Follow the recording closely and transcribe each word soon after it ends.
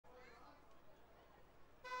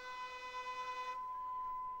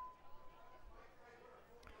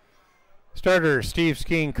Starter Steve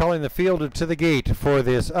Skeen calling the field to the gate for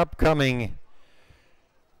this upcoming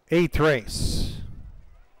 8th race.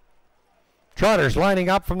 Trotters lining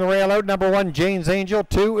up from the rail out. Number 1, Jane's Angel.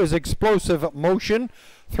 2 is Explosive Motion.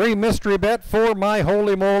 3, Mystery Bet. 4, My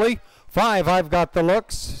Holy Moly. 5, I've Got the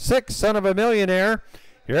Looks. 6, Son of a Millionaire.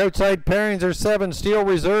 Your outside pairings are 7, Steel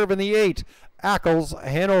Reserve, and the 8, Ackles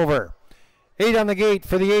Hanover. 8 on the gate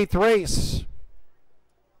for the 8th race.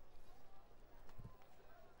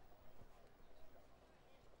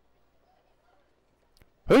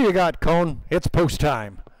 Who you got, Cone? It's post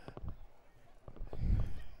time.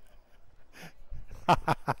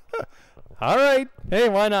 All right. Hey,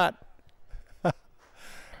 why not?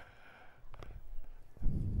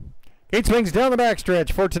 Gate swings down the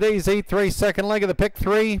backstretch for today's 8th race, second leg of the pick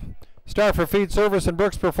 3. Star for Feed Service and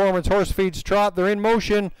Brooks Performance Horse Feeds Trot. They're in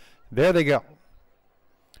motion. There they go.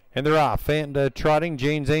 And they're off. And trotting,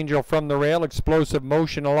 Jane's Angel from the rail. Explosive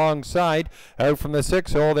Motion alongside. Out from the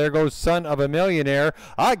 6 hole, there goes Son of a Millionaire.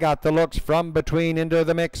 I Got the Looks from between into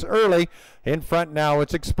the mix early. In front now,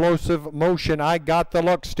 it's Explosive Motion. I Got the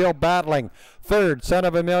Looks still battling. 3rd, Son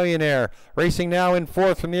of a Millionaire. Racing now in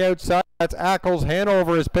 4th from the outside. That's Ackles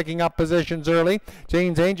Hanover is picking up positions early.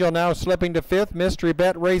 Jane's Angel now slipping to 5th. Mystery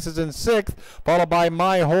Bet races in 6th, followed by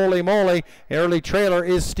My Holy Moly. Early trailer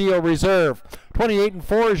is Steel Reserve. 28 and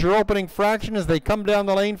 4 is your opening fraction as they come down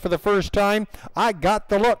the lane for the first time. I Got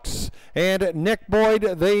the Looks. And Nick Boyd,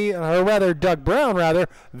 Doug Brown,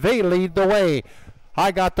 they lead the way.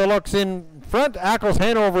 I Got the Looks in front. Ackles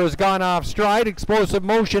Hanover has gone off stride. Explosive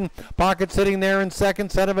Motion, pocket sitting there in 2nd.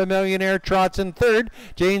 Son of a Millionaire trots in 3rd.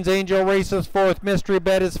 Jane's Angel races 4th. Mystery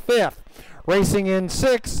Bet is 5th. Racing in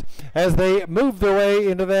 6th as they move their way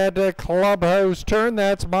into that clubhouse turn.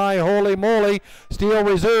 That's My Holy Moly. Steel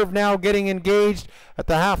Reserve now getting engaged at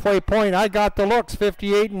the halfway point. I Got the Looks,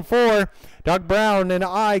 58 and 4. Doug Brown and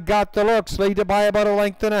I Got the Looks lead by about a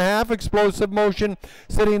length and a half. Explosive Motion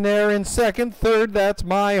sitting there in 2nd. 3rd, that's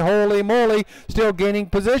My Holy Moly. Still gaining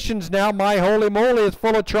positions now. My Holy Moly is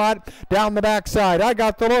full of trot down the backside. I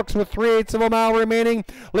Got the Looks with 3/8 of a mile remaining.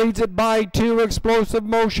 Leads it by 2. Explosive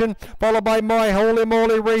Motion, followed by My Holy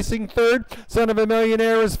Moly racing 3rd. Son of a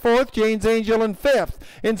Millionaire is 4th. Jane's Angel in 5th.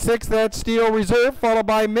 In 6th, that's Steel Reserve, followed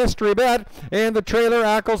by Mystery Bet. And the trailer,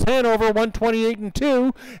 Ackles Hanover, 128 and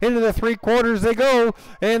 2. Into the 3/4 they go,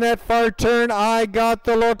 and that far turn, I Got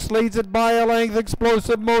the Looks leads it by a length.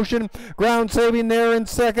 Explosive Motion, ground saving there in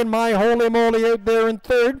 2nd. My Holy Moly out there in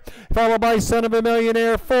 3rd, followed by Son of a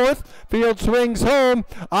Millionaire 4th. Field swings home.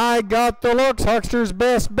 I Got the Looks, Huckster's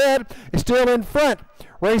Best Bet, is still in front.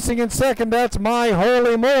 Racing in 2nd, that's My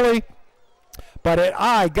Holy Moly, but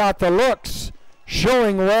I Got the Looks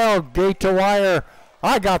showing well, gate to wire.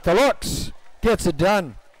 I Got the Looks gets it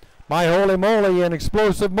done. My Holy Moly and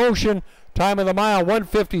Explosive Motion, time of the mile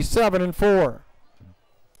 1:57 and 4.